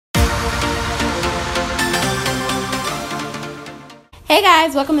Hey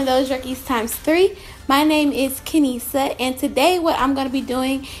guys, welcome to Those Jerkies times 3. My name is Kenisa, and today what I'm going to be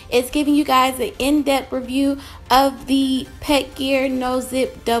doing is giving you guys an in-depth review of the Pet Gear No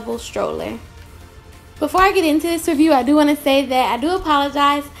Zip Double Stroller. Before I get into this review, I do want to say that I do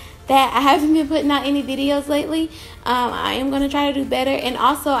apologize that I haven't been putting out any videos lately. I am going to try to do better, and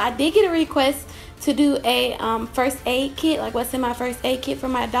also I did get a request to do a first aid kit, like what's in my first aid kit for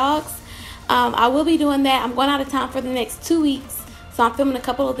my dogs. I will be doing that. I'm going out of town for the next 2 weeks. So I'm filming a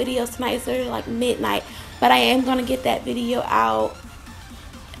couple of videos tonight. It's literally like midnight. But I am going to get that video out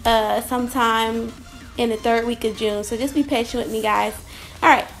sometime in the 3rd week of June. So just be patient with me, guys.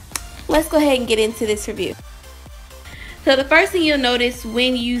 Alright, let's go ahead and get into this review. So the first thing you'll notice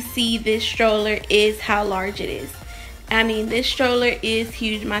when you see this stroller is how large it is. I mean, this stroller is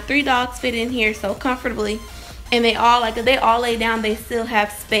huge. My 3 dogs fit in here so comfortably. And they all lay down. They still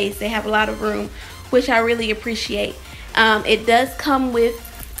have space. They have a lot of room, which I really appreciate. It does come with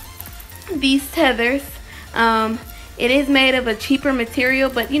these tethers. It is made of a cheaper material,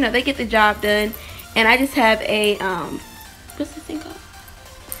 but you know, they get the job done. And I just have a what's this thing called?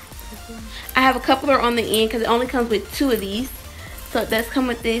 I have a coupler on the end because it only comes with 2 of these. So it does come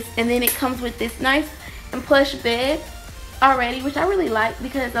with this, and then it comes with this nice and plush bed already, which I really like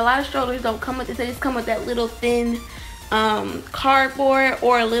because a lot of strollers don't come with this. They just come with that little thin cardboard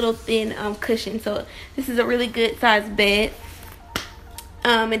or a little thin cushion. So this is a really good sized bed.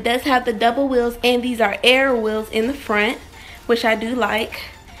 It does have the double wheels, and these are air wheels in the front, which I do like.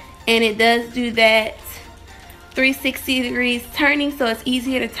 And it does do that 360 degrees turning, so it's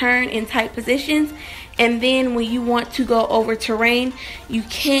easier to turn in tight positions. And then when you want to go over terrain, you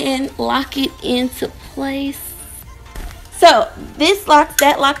can lock it into place. So this locks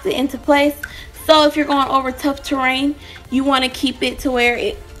it into place. So if you're going over tough terrain, you want to keep it to where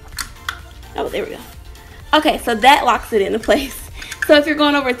it, oh, there we go. Okay, so that locks it into place. So if you're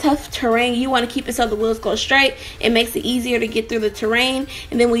going over tough terrain, you want to keep it so the wheels go straight. It makes it easier to get through the terrain.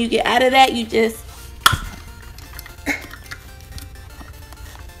 And then when you get out of that, you just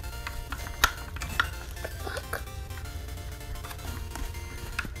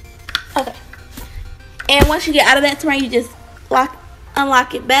okay. And once you get out of that terrain, you just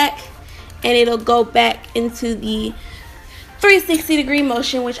unlock it back, and it'll go back into the 360 degree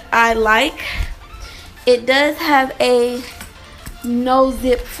motion, which I like. It does have a no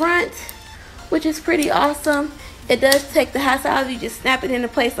zip front, which is pretty awesome. It does take the hassle out of you. Just snap it into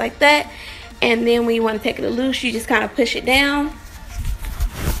place like that, and then when you want to take it loose, you just kind of push it down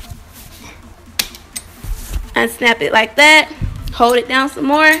and snap it like that. Hold it down some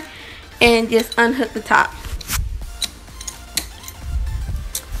more and just unhook the top,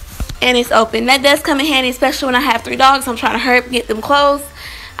 and it's open. That does come in handy, especially when I have 3 dogs. I'm trying to hurry up and get them closed.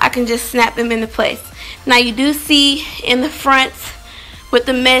 I can just snap them into place. Now you do see in the front with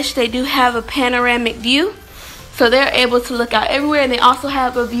the mesh, they do have a panoramic view, so they're able to look out everywhere. And they also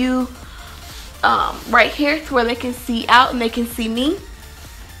have a view right here to where they can see out and they can see me.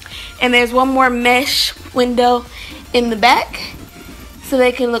 And there's one more mesh window in the back, so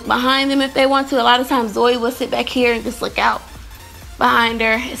they can look behind them if they want to. A lot of times Zoe will sit back here and just look out behind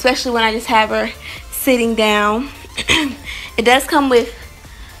her, especially when I just have her sitting down. It does come with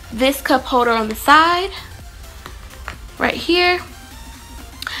this cup holder on the side right here.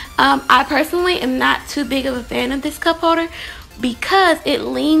 I personally am not too big of a fan of this cup holder because it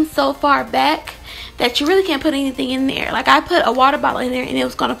leans so far back that you really can't put anything in there. Like, I put a water bottle in there and it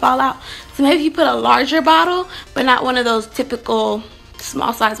was gonna fall out. So maybe you put a larger bottle, but not one of those typical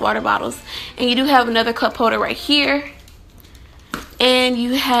small size water bottles. And you do have another cup holder right here. And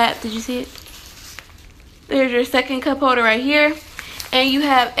you have, did you see it? There's your second cup holder right here. And you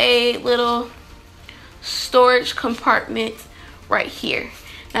have a little storage compartment right here.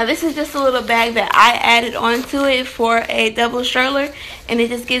 Now this is just a little bag that I added onto it for a double stroller. And it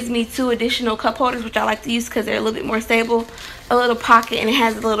just gives me 2 additional cup holders, which I like to use because they're a little bit more stable. A little pocket, and it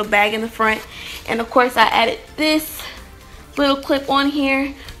has a little bag in the front. And of course I added this little clip on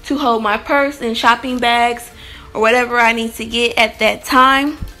here to hold my purse and shopping bags or whatever I need to get at that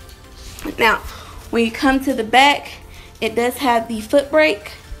time. Now, when you come to the back, it does have the foot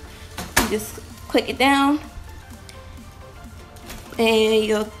brake. You just click it down and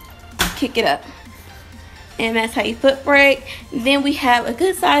you'll kick it up. And that's how you foot brake. Then we have a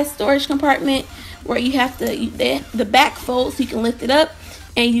good sized storage compartment where you have to, the back folds so you can lift it up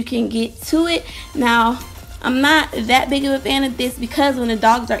and you can get to it. Now, I'm not that big of a fan of this because when the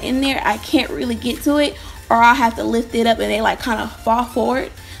dogs are in there, I can't really get to it, or I'll have to lift it up and they like kind of fall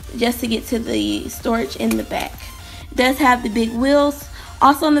forward just to get to the storage in the back. It does have the big wheels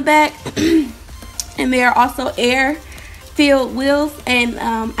also on the back, and they are also air filled wheels, and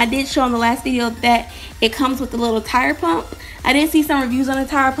I did show in the last video that it comes with a little tire pump. I did see some reviews on the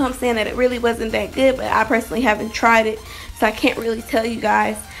tire pump saying that it really wasn't that good, but I personally haven't tried it, so I can't really tell you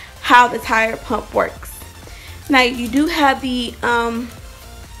guys how the tire pump works. Now you do have the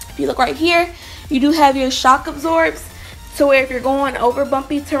if you look right here, you do have your shock absorbs, so where if you're going over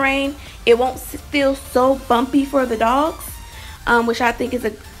bumpy terrain, it won't feel so bumpy for the dogs, which I think is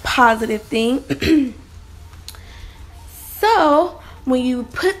a positive thing. So when you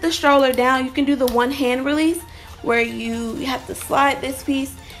put the stroller down, you can do the one hand release where you have to slide this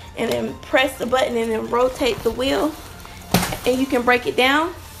piece and then press the button and then rotate the wheel, and you can break it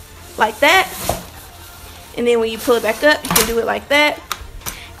down like that, and then when you pull it back up, you can do it like that.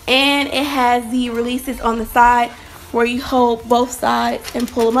 And it has the releases on the side where you hold both sides and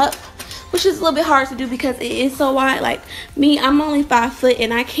pull them up, which is a little bit hard to do because it is so wide. Like me, I'm only 5 foot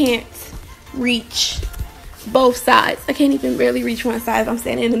and I can't reach both sides. I can't even barely reach one side if I'm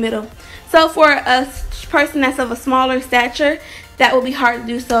standing in the middle. So for a person that's of a smaller stature, that will be hard to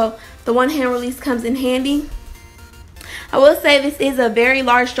do, so the one hand release comes in handy. I will say this is a very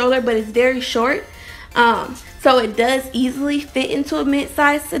large stroller, but it's very short, so it does easily fit into a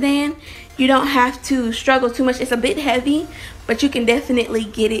mid-sized sedan. You don't have to struggle too much. It's a bit heavy, but you can definitely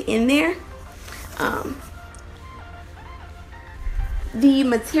get it in there. The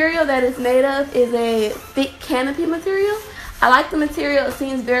material that it's made of is a thick canopy material. I like the material. It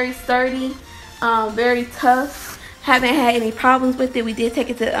seems very sturdy, very tough. Haven't had any problems with it. We did take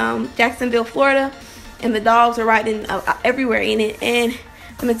it to Jacksonville, Florida, and the dogs are riding everywhere in it, and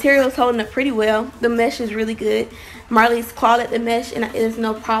the material is holding up pretty well. The mesh is really good. Marley's clawed at the mesh, and there's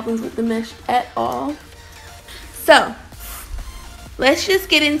no problems with the mesh at all. So let's just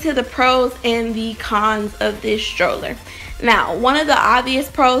get into the pros and the cons of this stroller. Now, one of the obvious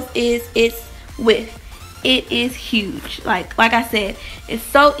pros is its width. It is huge. Like I said, it's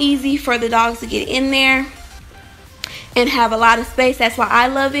so easy for the dogs to get in there and have a lot of space. That's why I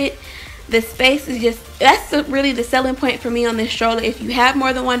love it. The space is just, that's really the selling point for me on this stroller. If you have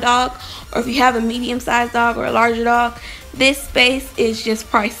more than one dog, or if you have a medium-sized dog or a larger dog, this space is just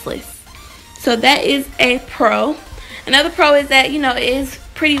priceless. So that is a pro. Another pro is that, you know, it is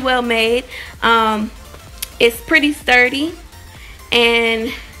pretty well made. It's pretty sturdy,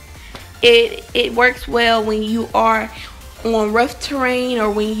 and it works well when you are on rough terrain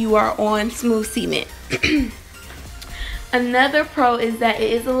or when you are on smooth cement. Another pro is that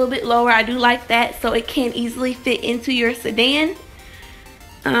it is a little bit lower. I do like that, so it can easily fit into your sedan.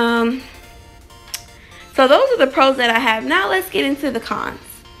 So those are the pros that I have. Now let's get into the cons.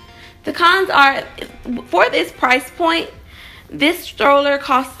 The cons are, for this price point, this stroller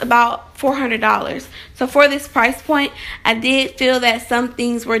costs about $400. So for this price point, I did feel that some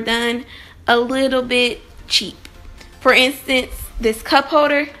things were done a little bit cheap. For instance, this cup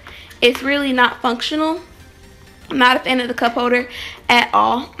holder, it's really not functional. I'm not a fan of the cup holder at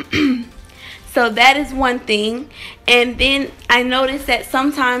all. So that is one thing. And then I noticed that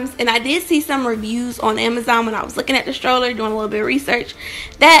sometimes, and I did see some reviews on Amazon when I was looking at the stroller, doing a little bit of research,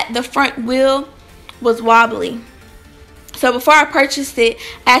 that the front wheel was wobbly. So before I purchased it,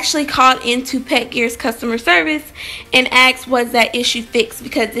 I actually called into Pet Gear's customer service and asked, was that issue fixed?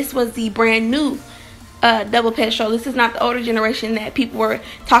 Because this was the brand new double pet stroller. This is not the older generation that people were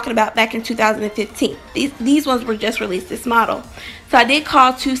talking about back in 2015. These ones were just released, this model. So I did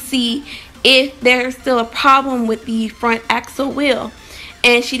call to see if there's still a problem with the front axle wheel.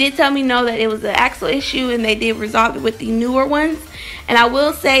 And she did tell me no, that it was an axle issue, and they did resolve it with the newer ones. And I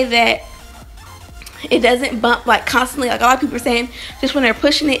will say that it doesn't bump like constantly, like a lot of people are saying, just when they're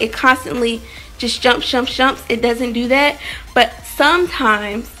pushing it, it constantly just jumps. It doesn't do that. But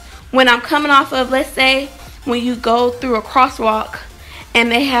sometimes when I'm coming off of, let's say when you go through a crosswalk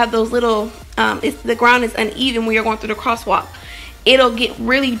and they have those little, the ground is uneven when you're going through the crosswalk, it'll get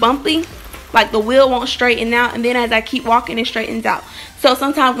really bumpy, like the wheel won't straighten out, and then as I keep walking, it straightens out. So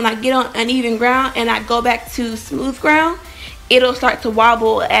sometimes when I get on uneven ground and I go back to smooth ground, it'll start to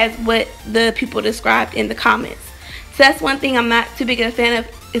wobble, as what the people described in the comments. So that's one thing I'm not too big of a fan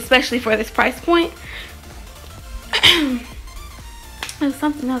of, especially for this price point. There's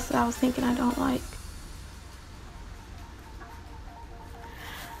something else that I was thinking I don't like.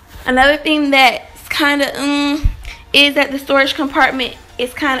 Another thing that's kind of is that the storage compartment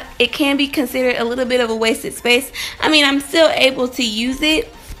is it can be considered a little bit of a wasted space. I mean, I'm still able to use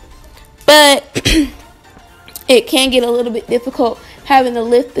it, but it can get a little bit difficult having to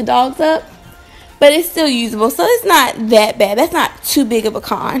lift the dogs up, but it's still usable, so it's not that bad. That's not too big of a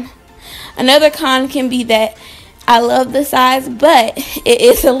con. Another con can be that I love the size, but it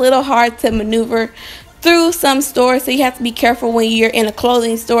is a little hard to maneuver through some stores, so you have to be careful when you're in a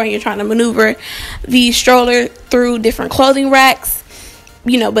clothing store and you're trying to maneuver the stroller through different clothing racks,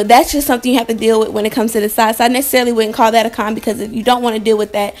 you know. But that's just something you have to deal with when it comes to the size. So I necessarily wouldn't call that a con, because if you don't want to deal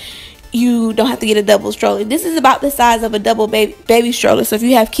with that, you don't have to get a double stroller. This is about the size of a double baby stroller, so if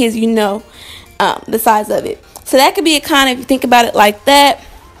you have kids, you know the size of it. So that could be a con if you think about it like that.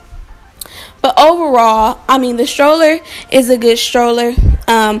 But overall, I mean, the stroller is a good stroller.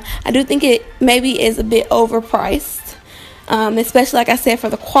 I do think it maybe is a bit overpriced, especially, like I said, for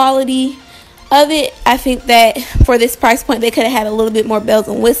the quality of it. I think that for this price point, they could have had a little bit more bells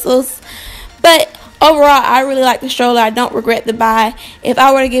and whistles. But overall, I really like the stroller. I don't regret the buy. If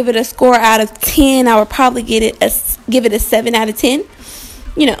I were to give it a score out of 10, I would probably give it a 7 out of 10.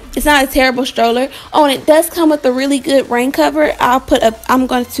 You know, it's not a terrible stroller. Oh, and it does come with a really good rain cover. I'm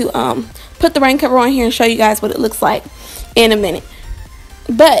going to put the rain cover on here and show you guys what it looks like in a minute.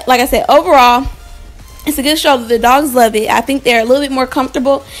 But like I said, overall, it's a good stroller. The dogs love it. I think they're a little bit more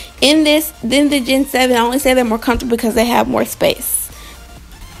comfortable in this than the Gen 7. I only say they're more comfortable because they have more space.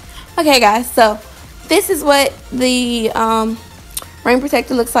 Okay, guys, so this is what the rain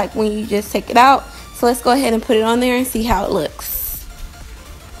protector looks like when you just take it out. So let's go ahead and put it on there and see how it looks.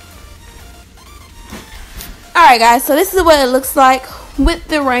 Alright, guys, so this is what it looks like with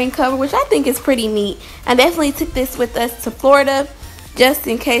the rain cover, which I think is pretty neat. I definitely took this with us to Florida just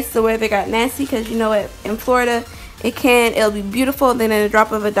in case the weather got nasty, because you know what, in Florida it'll be beautiful, then at a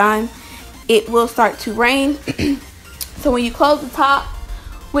drop of a dime it will start to rain. So when you close the top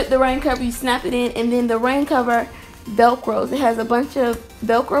with the rain cover, you snap it in, and then the rain cover velcros. It has a bunch of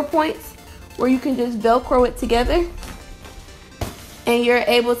velcro points where you can just velcro it together, and you're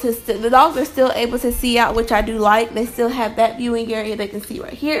able to the dogs are still able to see out, which I do like. They still have that viewing area. They can see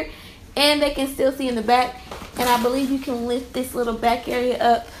right here, and they can still see in the back. And I believe you can lift this little back area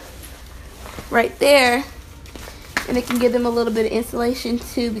up right there, and it can give them a little bit of insulation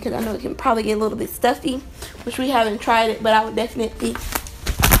too, because I know it can probably get a little bit stuffy, which we haven't tried it, but I would definitely,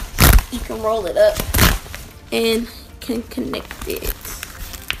 you can roll it up and can connect it.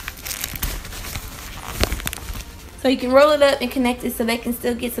 So you can roll it up and connect it so they can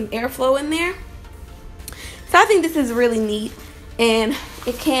still get some airflow in there. So I think this is really neat, and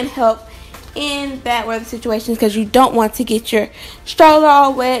it can help in bad weather situations, because you don't want to get your stroller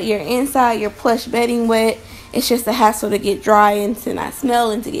all wet, your inside, your plush bedding wet. It's just a hassle to get dry and to not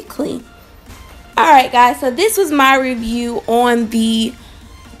smell and to get clean. Alright, guys, so this was my review on the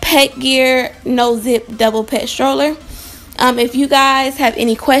Pet Gear No Zip Double Pet Stroller. If you guys have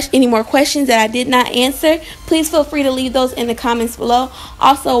any more questions that I did not answer, please feel free to leave those in the comments below.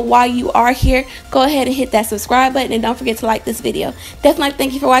 Also, while you are here, go ahead and hit that subscribe button, and don't forget to like this video. Definitely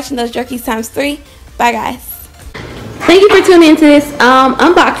thank you for watching those jerkies ×3. Bye, guys. Thank you for tuning into this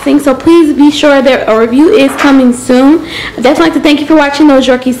unboxing. So please be sure that a review is coming soon. I'd definitely like to thank you for watching those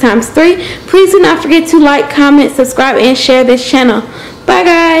jerkies ×3. Please do not forget to like, comment, subscribe, and share this channel. Bye,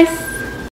 guys.